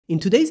In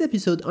today's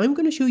episode, I'm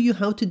going to show you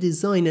how to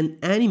design and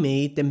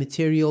animate the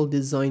material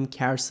design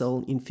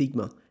carousel in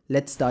Figma.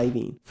 Let's dive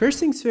in.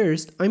 First things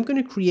first, I'm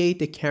going to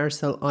create a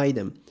carousel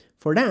item.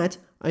 For that,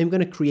 I'm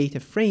going to create a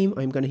frame.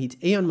 I'm going to hit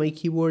A on my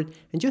keyboard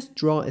and just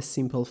draw a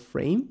simple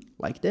frame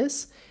like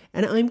this.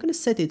 And I'm going to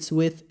set its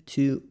width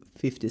to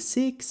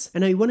 56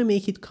 and I want to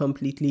make it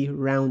completely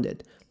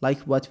rounded like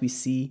what we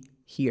see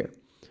here.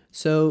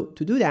 So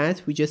to do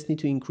that, we just need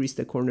to increase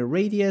the corner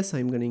radius.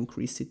 I'm going to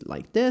increase it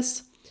like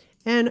this.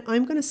 And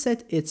I'm going to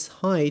set its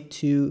height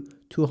to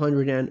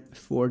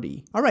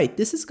 240. All right,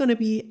 this is going to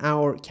be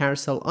our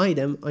carousel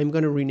item. I'm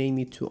going to rename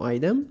it to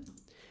item.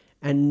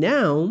 And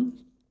now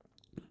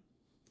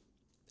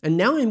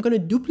I'm going to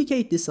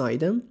duplicate this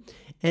item.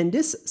 And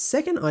this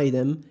second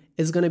item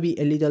is going to be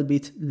a little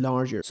bit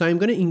larger. So I'm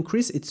going to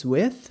increase its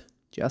width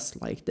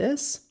just like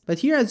this. But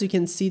here, as you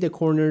can see, the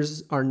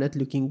corners are not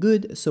looking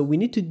good. So we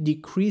need to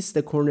decrease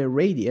the corner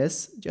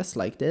radius just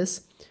like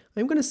this.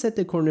 I'm going to set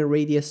the corner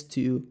radius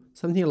to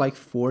something like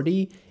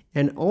 40.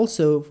 And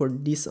also for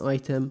this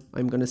item,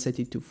 I'm going to set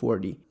it to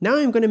 40. Now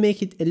I'm going to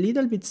make it a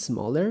little bit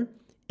smaller.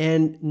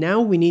 And now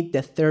we need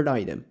the third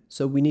item.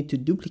 So we need to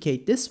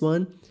duplicate this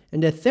one.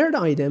 And the third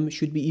item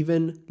should be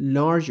even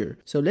larger.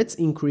 So let's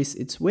increase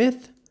its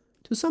width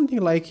to something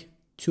like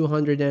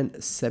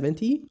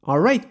 270. All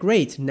right,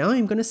 great. Now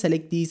I'm going to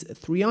select these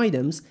three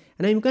items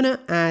and I'm going to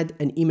add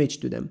an image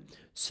to them.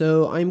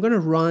 So I'm going to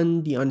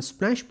run the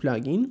Unsplash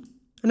plugin.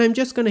 And I'm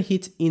just going to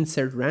hit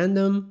insert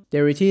random.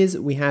 There it is.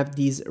 We have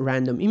these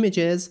random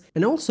images.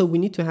 And also we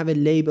need to have a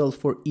label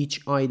for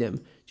each item,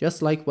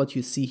 just like what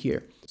you see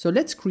here. So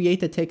let's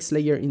create a text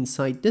layer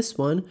inside this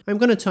one. I'm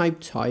going to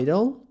type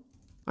title.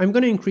 I'm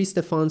going to increase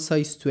the font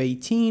size to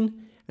 18.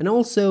 And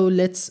also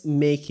let's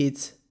make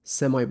it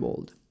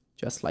semi-bold,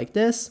 just like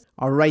this.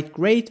 All right,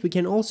 great. We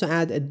can also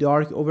add a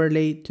dark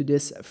overlay to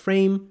this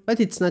frame, but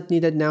it's not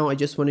needed now. I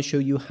just want to show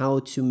you how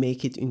to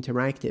make it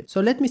interactive.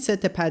 So let me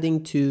set the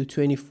padding to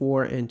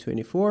 24 and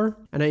 24,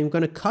 and I'm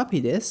going to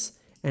copy this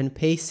and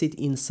paste it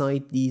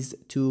inside these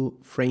two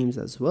frames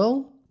as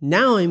well.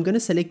 Now I'm going to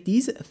select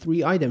these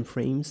three item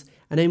frames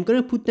and I'm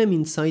going to put them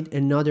inside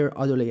another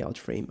auto layout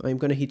frame. I'm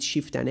going to hit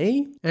Shift and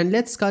A and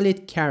let's call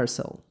it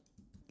carousel.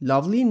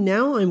 Lovely.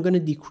 Now I'm going to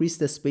decrease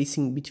the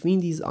spacing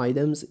between these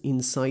items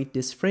inside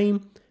this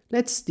frame.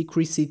 Let's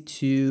decrease it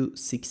to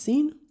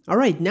 16. All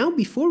right, now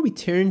before we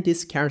turn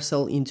this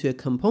carousel into a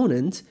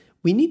component,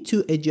 we need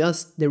to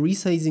adjust the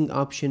resizing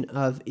option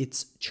of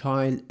its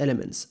child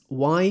elements.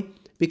 Why?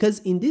 Because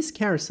in this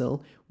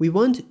carousel, we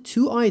want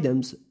two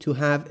items to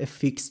have a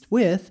fixed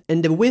width,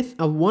 and the width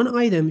of one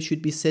item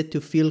should be set to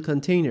fill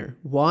container.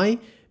 Why?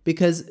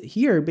 Because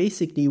here,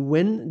 basically,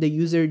 when the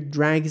user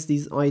drags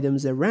these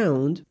items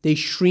around, they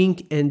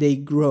shrink and they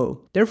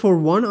grow. Therefore,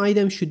 one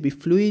item should be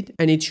fluid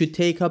and it should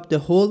take up the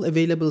whole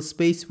available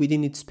space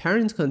within its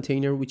parent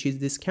container, which is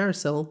this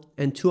carousel,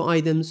 and two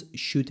items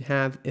should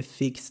have a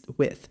fixed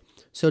width.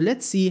 So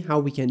let's see how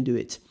we can do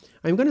it.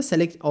 I'm going to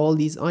select all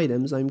these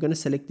items. I'm going to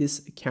select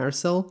this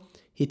carousel,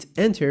 hit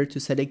enter to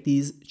select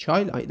these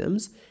child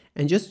items,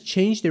 and just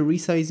change the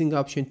resizing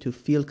option to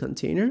fill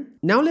container.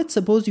 Now let's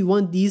suppose you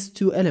want these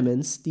two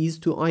elements, these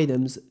two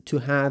items to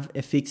have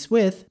a fixed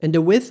width, and the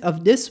width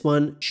of this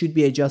one should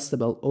be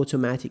adjustable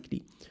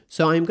automatically.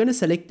 So I'm going to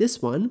select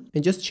this one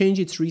and just change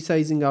its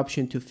resizing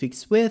option to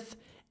fixed width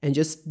and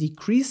just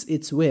decrease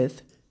its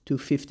width to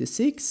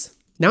 56.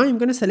 Now I'm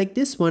going to select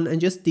this one and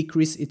just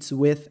decrease its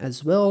width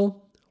as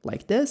well,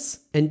 like this.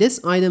 And this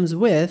item's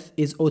width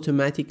is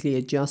automatically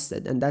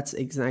adjusted, and that's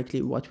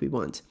exactly what we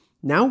want.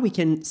 Now we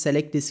can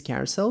select this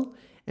carousel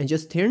and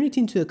just turn it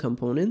into a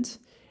component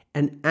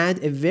and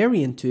add a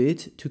variant to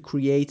it to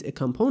create a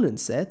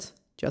component set,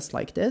 just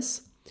like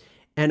this.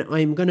 And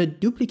I'm going to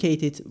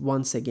duplicate it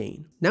once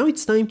again. Now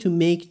it's time to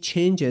make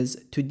changes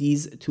to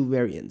these two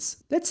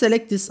variants. Let's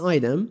select this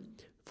item.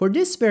 For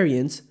this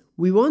variant,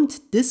 we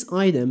want this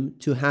item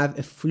to have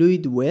a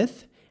fluid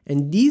width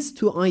and these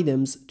two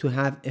items to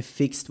have a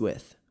fixed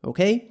width.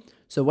 Okay,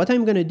 so what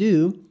I'm going to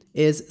do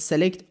is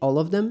select all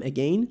of them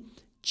again.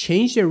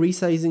 Change the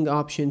resizing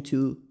option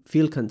to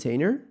fill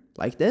container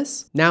like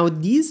this. Now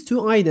these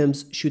two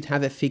items should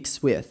have a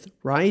fixed width,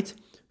 right?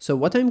 So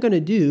what I'm going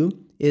to do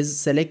is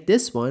select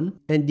this one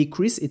and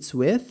decrease its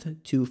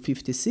width to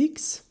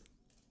 56,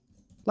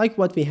 like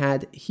what we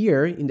had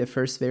here in the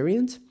first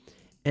variant.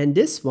 And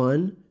this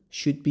one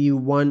should be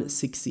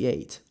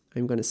 168.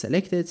 I'm going to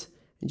select it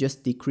and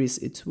just decrease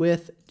its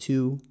width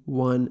to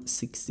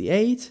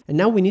 168. And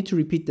now we need to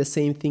repeat the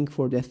same thing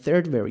for the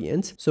third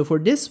variant. So for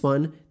this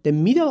one, the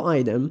middle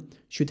item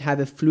should have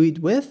a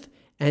fluid width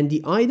and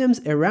the items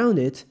around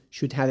it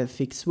should have a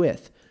fixed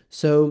width.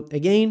 So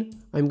again,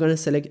 I'm going to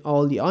select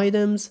all the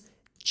items,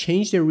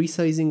 change the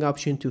resizing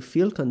option to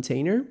fill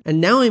container. And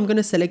now I'm going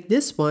to select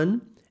this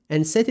one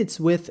and set its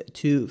width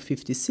to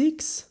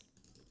 56,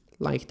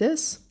 like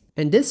this.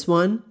 And this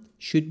one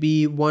should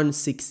be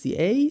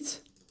 168.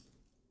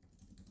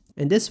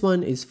 And this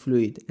one is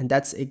fluid, and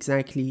that's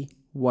exactly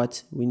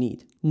what we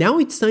need. Now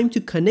it's time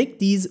to connect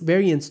these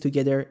variants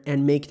together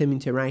and make them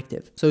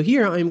interactive. So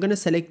here I'm going to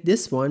select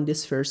this one,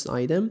 this first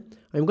item.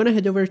 I'm going to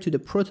head over to the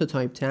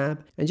prototype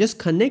tab and just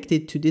connect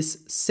it to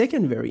this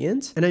second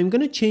variant. And I'm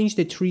going to change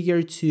the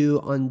trigger to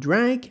on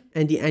drag,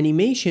 and the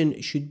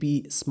animation should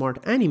be smart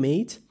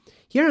animate.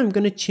 Here I'm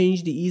going to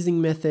change the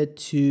easing method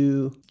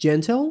to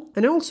gentle,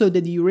 and also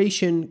the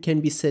duration can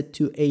be set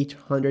to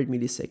 800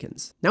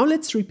 milliseconds. Now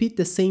let's repeat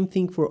the same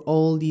thing for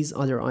all these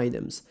other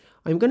items.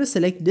 I'm going to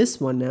select this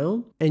one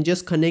now and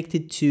just connect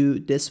it to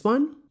this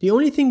one. The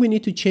only thing we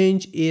need to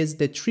change is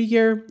the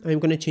trigger. I'm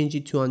going to change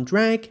it to on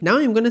drag. Now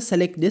I'm going to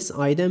select this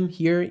item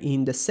here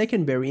in the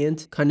second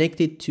variant,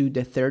 connect it to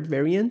the third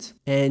variant,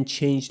 and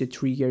change the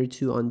trigger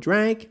to on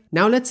drag.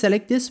 Now let's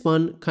select this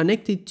one,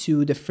 connect it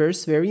to the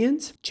first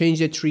variant, change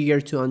the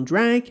trigger to on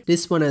drag.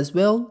 This one as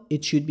well,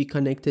 it should be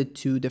connected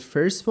to the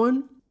first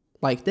one,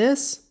 like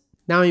this.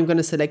 Now I'm going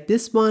to select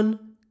this one,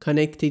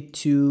 connect it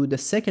to the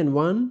second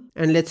one,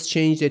 and let's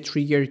change the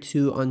trigger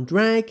to on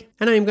drag.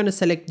 And I'm going to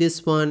select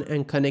this one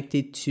and connect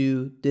it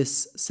to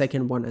this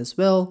second one as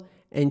well,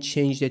 and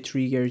change the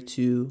trigger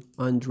to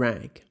on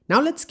drag. Now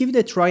let's give it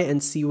a try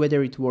and see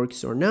whether it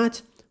works or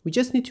not. We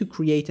just need to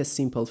create a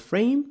simple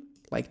frame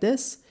like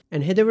this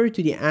and head over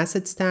to the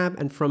assets tab,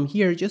 and from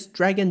here just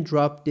drag and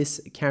drop this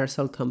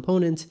carousel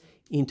component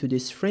into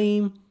this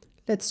frame.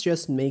 Let's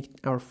just make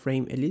our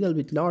frame a little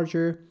bit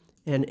larger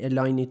and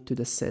align it to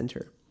the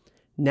center.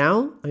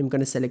 Now I'm going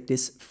to select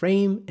this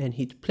frame and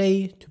hit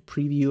play to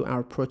preview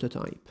our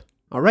prototype.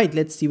 All right,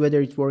 let's see whether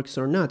it works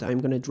or not. I'm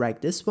going to drag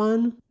this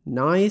one.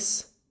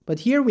 Nice.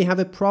 But here we have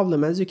a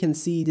problem. As you can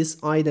see,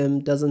 this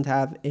item doesn't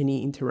have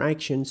any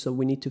interaction, so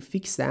we need to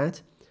fix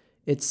that.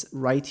 It's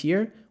right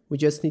here. We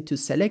just need to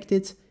select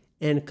it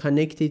and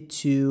connect it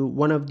to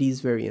one of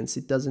these variants.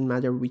 It doesn't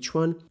matter which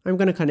one. I'm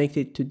going to connect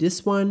it to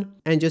this one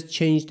and just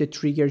change the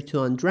trigger to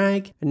on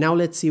drag. And now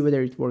let's see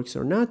whether it works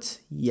or not.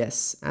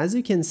 Yes, as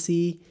you can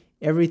see,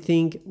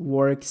 everything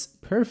works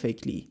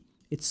perfectly.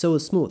 It's so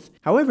smooth.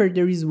 However,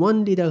 there is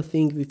one little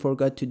thing we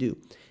forgot to do.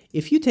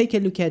 If you take a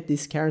look at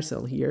this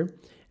carousel here,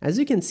 as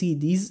you can see,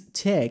 these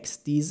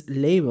text, these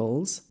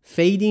labels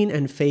fade in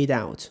and fade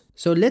out.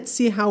 So let's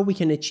see how we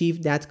can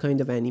achieve that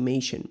kind of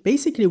animation.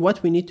 Basically,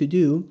 what we need to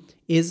do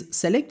is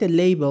select a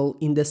label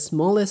in the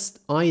smallest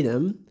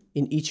item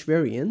in each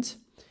variant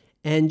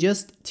and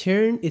just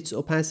turn its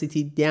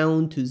opacity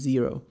down to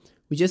 0.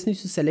 We just need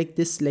to select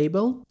this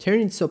label,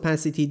 turn its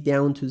opacity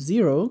down to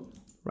 0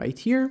 right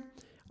here.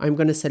 I'm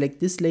going to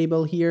select this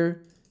label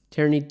here,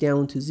 turn it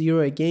down to 0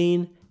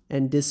 again,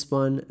 and this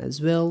one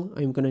as well.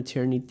 I'm going to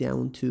turn it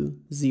down to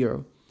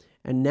 0.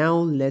 And now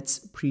let's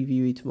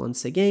preview it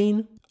once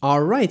again.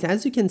 All right,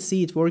 as you can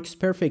see, it works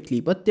perfectly,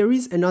 but there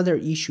is another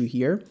issue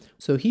here.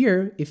 So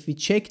here, if we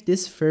check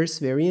this first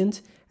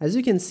variant, as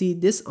you can see,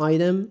 this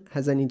item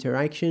has an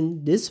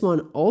interaction. This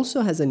one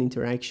also has an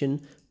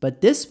interaction,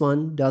 but this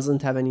one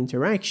doesn't have an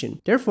interaction.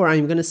 Therefore,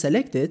 I'm going to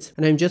select it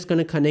and I'm just going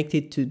to connect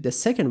it to the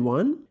second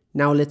one.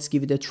 Now let's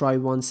give it a try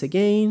once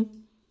again.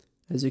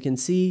 As you can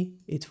see,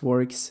 it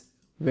works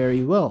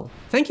very well.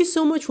 Thank you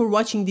so much for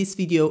watching this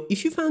video.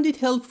 If you found it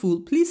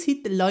helpful, please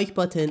hit the like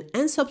button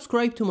and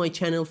subscribe to my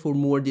channel for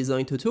more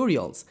design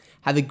tutorials.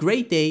 Have a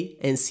great day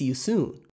and see you soon.